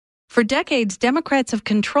For decades, Democrats have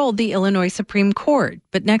controlled the Illinois Supreme Court.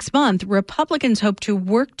 But next month, Republicans hope to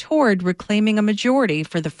work toward reclaiming a majority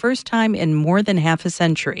for the first time in more than half a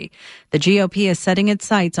century. The GOP is setting its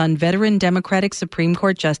sights on veteran Democratic Supreme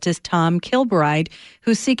Court Justice Tom Kilbride,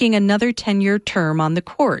 who's seeking another 10-year term on the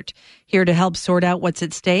court. Here to help sort out what's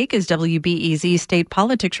at stake is WBEZ state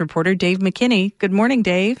politics reporter Dave McKinney. Good morning,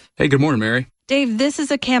 Dave. Hey, good morning, Mary. Dave, this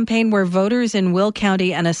is a campaign where voters in Will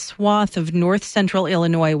County and a swath of north central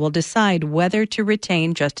Illinois will decide whether to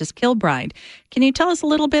retain Justice Kilbride. Can you tell us a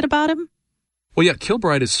little bit about him? Well, yeah,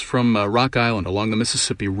 Kilbride is from Rock Island along the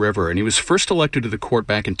Mississippi River, and he was first elected to the court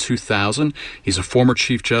back in 2000. He's a former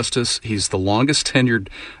Chief Justice. He's the longest tenured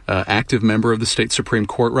active member of the state Supreme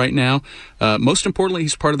Court right now. Most importantly,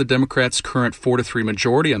 he's part of the Democrats' current 4-3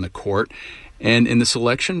 majority on the court. And in this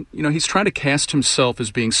election, he's trying to cast himself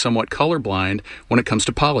as being somewhat colorblind when it comes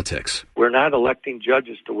to politics. We're not electing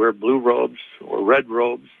judges to wear blue robes or red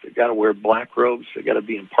robes. They've got to wear black robes. They've got to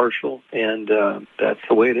be impartial, and that's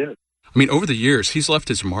the way it is. I mean, over the years, he's left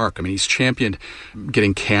his mark. I mean, he's championed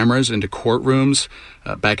getting cameras into courtrooms.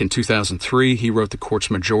 Back in 2003, he wrote the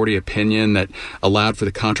court's majority opinion that allowed for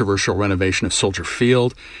the controversial renovation of Soldier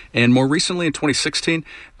Field. And more recently, in 2016,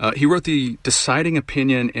 he wrote the deciding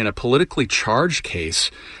opinion in a politically charged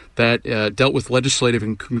case that dealt with legislative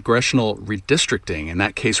and congressional redistricting, and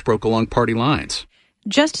that case broke along party lines.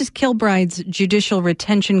 Justice Kilbride's judicial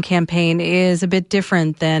retention campaign is a bit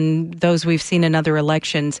different than those we've seen in other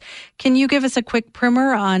elections. Can you give us a quick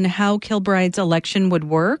primer on how Kilbride's election would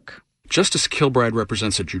work? Justice Kilbride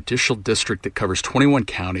represents a judicial district that covers 21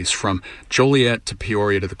 counties from Joliet to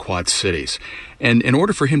Peoria to the Quad Cities. And in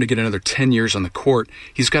order for him to get another 10 years on the court,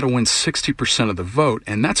 he's got to win 60% of the vote,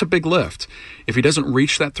 and that's a big lift. If he doesn't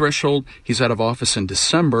reach that threshold, he's out of office in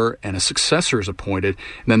December and a successor is appointed,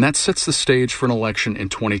 and then that sets the stage for an election in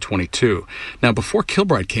 2022. Now, before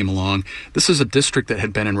Kilbride came along, this is a district that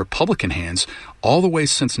had been in Republican hands all the way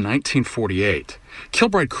since 1948.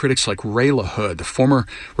 Kilbride critics like Ray LaHood, the former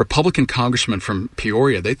Republican congressman from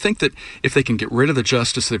Peoria, they think that if they can get rid of the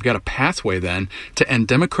justice, they've got a pathway then to end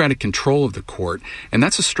Democratic control of the court, and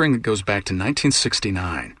that's a string that goes back to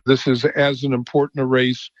 1969. This is as an important a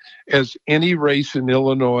race as any race in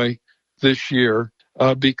Illinois this year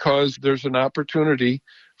because there's an opportunity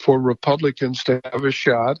for Republicans to have a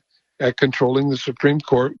shot at controlling the Supreme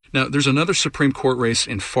Court. Now, there's another Supreme Court race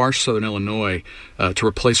in far southern Illinois to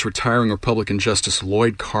replace retiring Republican Justice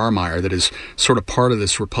Lloyd Carmeier that is sort of part of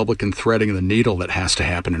this Republican threading of the needle that has to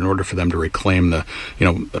happen in order for them to reclaim the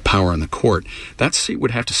power in the court. That seat would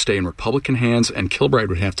have to stay in Republican hands, and Kilbride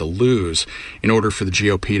would have to lose in order for the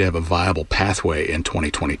GOP to have a viable pathway in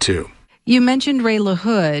 2022. You mentioned Ray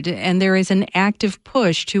LaHood, and there is an active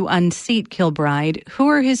push to unseat Kilbride. Who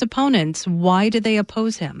are his opponents? Why do they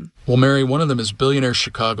oppose him? Well, Mary, one of them is billionaire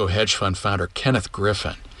Chicago hedge fund founder Kenneth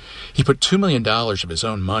Griffin. He put $2 million of his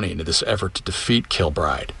own money into this effort to defeat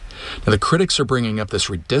Kilbride. Now, the critics are bringing up this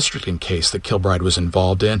redistricting case that Kilbride was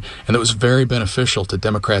involved in, and that was very beneficial to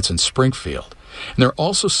Democrats in Springfield. And they're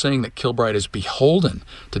also saying that Kilbride is beholden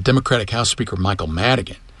to Democratic House Speaker Michael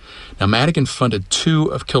Madigan. Now, Madigan funded 2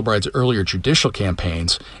 of Kilbride's earlier judicial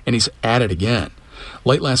campaigns, and he's at it again.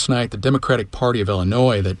 Late last night, the Democratic Party of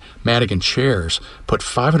Illinois that Madigan chairs put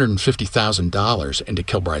 $550,000 into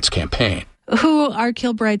Kilbride's campaign. Who are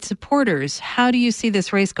Kilbride's supporters? How do you see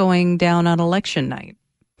this race going down on election night?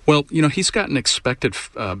 Well, he's gotten expected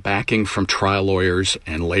backing from trial lawyers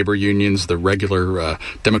and labor unions, the regular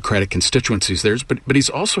Democratic constituencies there. But he's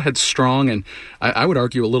also had strong and I would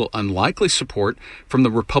argue a little unlikely support from the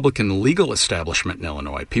Republican legal establishment in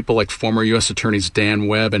Illinois. People like former U.S. Attorneys Dan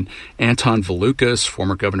Webb and Anton Valukas,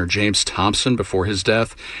 former Governor James Thompson before his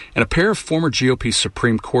death, and a pair of former GOP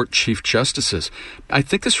Supreme Court Chief Justices. I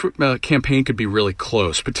think this campaign could be really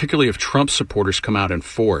close, particularly if Trump supporters come out in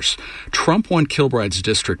force. Trump won Kilbride's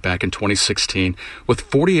district back in 2016 with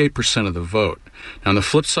 48% of the vote. Now, on the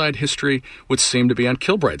flip side, history would seem to be on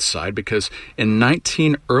Kilbride's side because in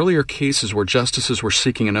 19 earlier cases where justices were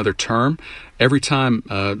seeking another term, every time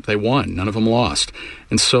they won, none of them lost.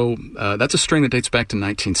 And so that's a string that dates back to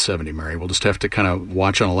 1970, Mary. We'll just have to kind of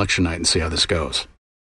watch on election night and see how this goes.